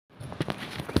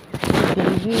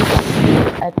baby.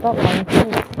 I thought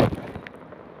monkeys.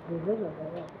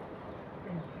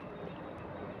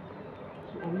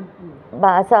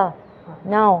 Bahasa.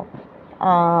 Now,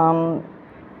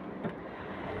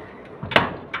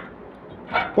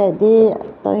 that day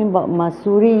talking about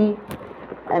Masuri,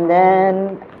 and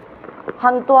then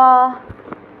Hang Tuah,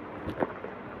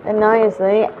 and now it's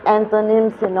like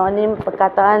antonym, synonym,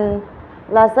 perkataan.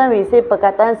 Last time we say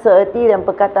perkataan seerti dan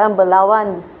perkataan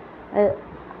berlawan.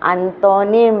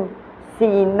 Antonym,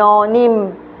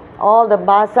 synonym, all the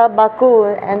bahasa baku,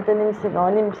 antonyms,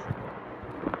 synonyms.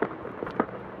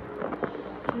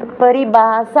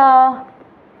 Peribahasa,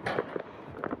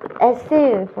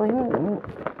 essay for him,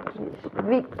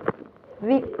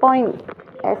 weak point,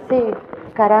 essay,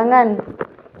 karangan.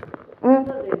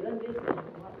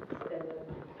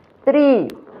 3.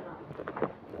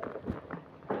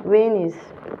 Wayne is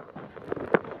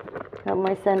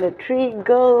my son, the 3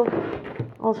 girl.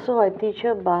 Also, I teach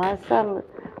her Bahasa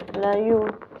Melayu.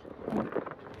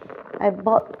 I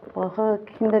bought for her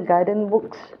kindergarten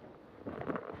books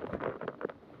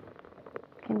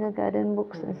and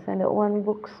standard 1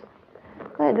 books.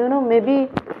 I don't know, maybe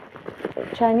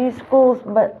Chinese schools,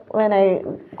 but when I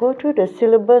go through the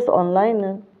syllabus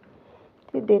online,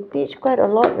 they teach quite a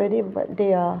lot already, but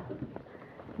they are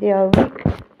weak.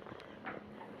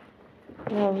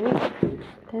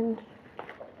 Then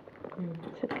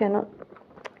so cannot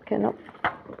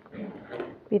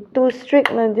be too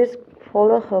strict. Just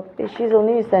follow her pace. She's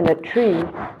only standard 3,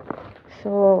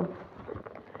 so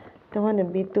don't want to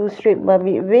be too strict. But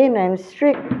with Wayne, I'm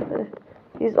strict.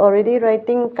 He's already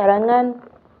writing karangan,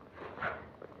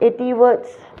 80 words.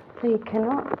 So he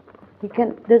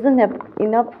doesn't have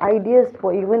enough ideas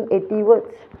for even 80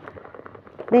 words.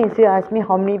 Then he ask me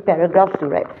how many paragraphs to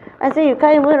write. I say, you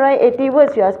can't even write 80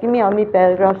 words, you're asking me how many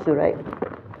paragraphs to write.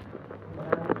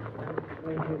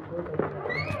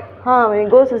 When he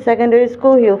goes to secondary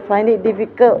school, he'll find it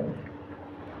difficult.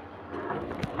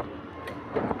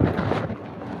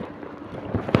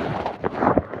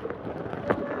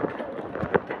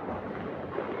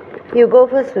 You go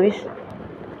first, Luis.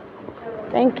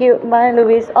 Thank you. Bye,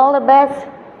 Luis. All the best.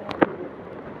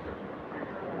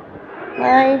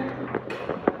 Bye.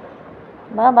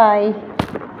 Bye-bye.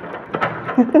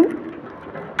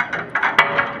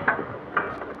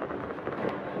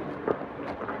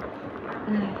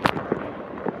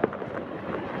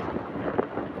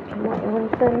 Cannot even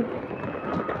turn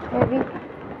heavy.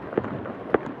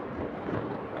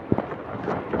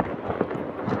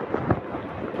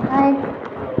 Bye.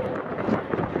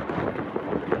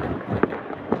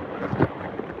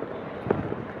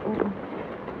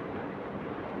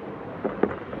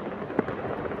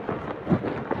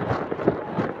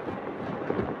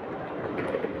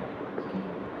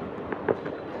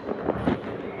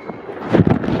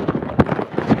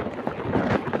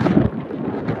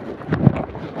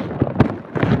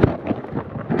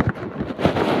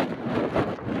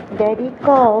 Daddy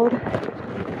called.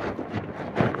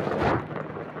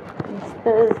 It's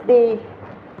Thursday.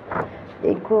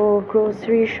 They go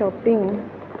grocery shopping.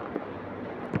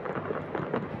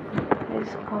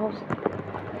 Just called,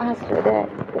 asked whether I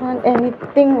want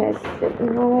anything. I said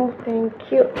no, thank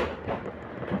you.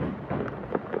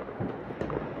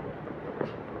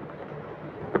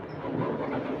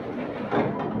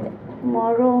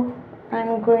 Tomorrow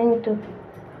I'm going to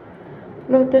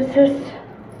Lotus's.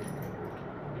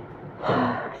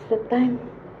 What's the time?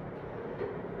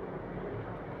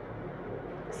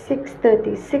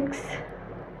 6:36.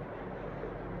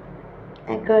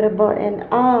 I got about an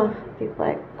hour before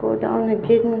I go down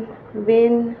again.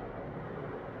 When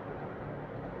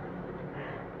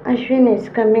Ashwin is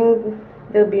coming,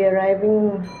 they'll be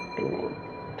arriving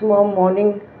tomorrow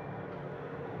morning.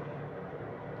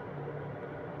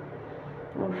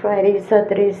 On Friday,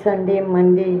 Saturday, Sunday,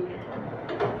 Monday.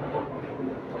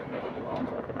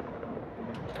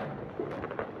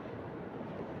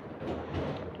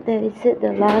 Daddy said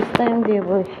the last time they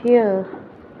were here,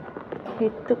 he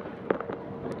took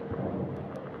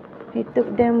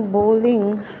them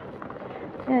bowling.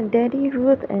 Yeah, Daddy,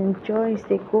 Ruth and Joyce,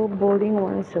 they go bowling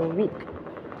once a week.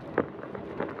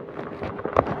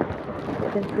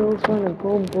 The girls want to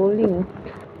go bowling.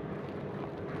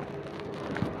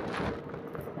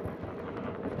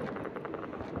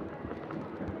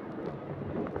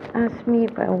 Asked me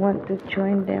if I want to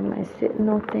join them. I said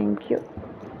no, thank you.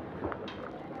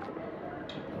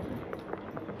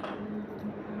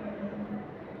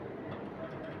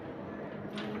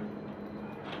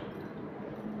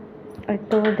 I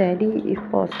told Daddy if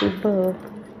possible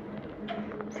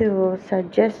to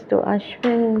suggest to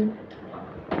Ashwin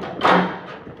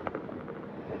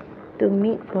to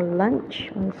meet for lunch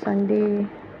on Sunday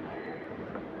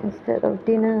instead of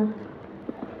dinner.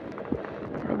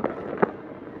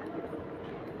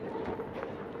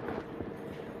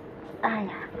 Ah,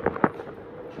 yeah.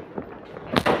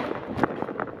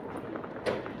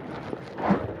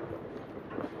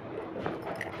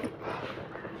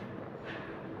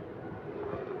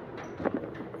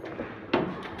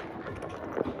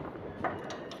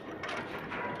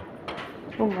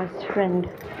 Oh, my friend.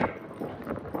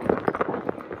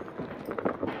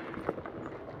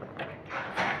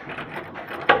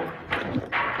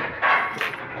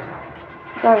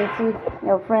 Go and see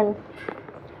your friend.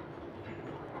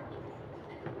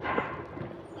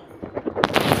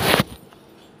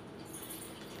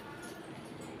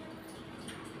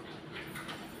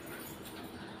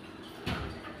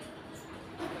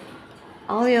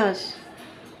 All yours.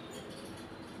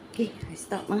 Okay, I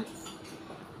stop, ma.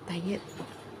 Tired.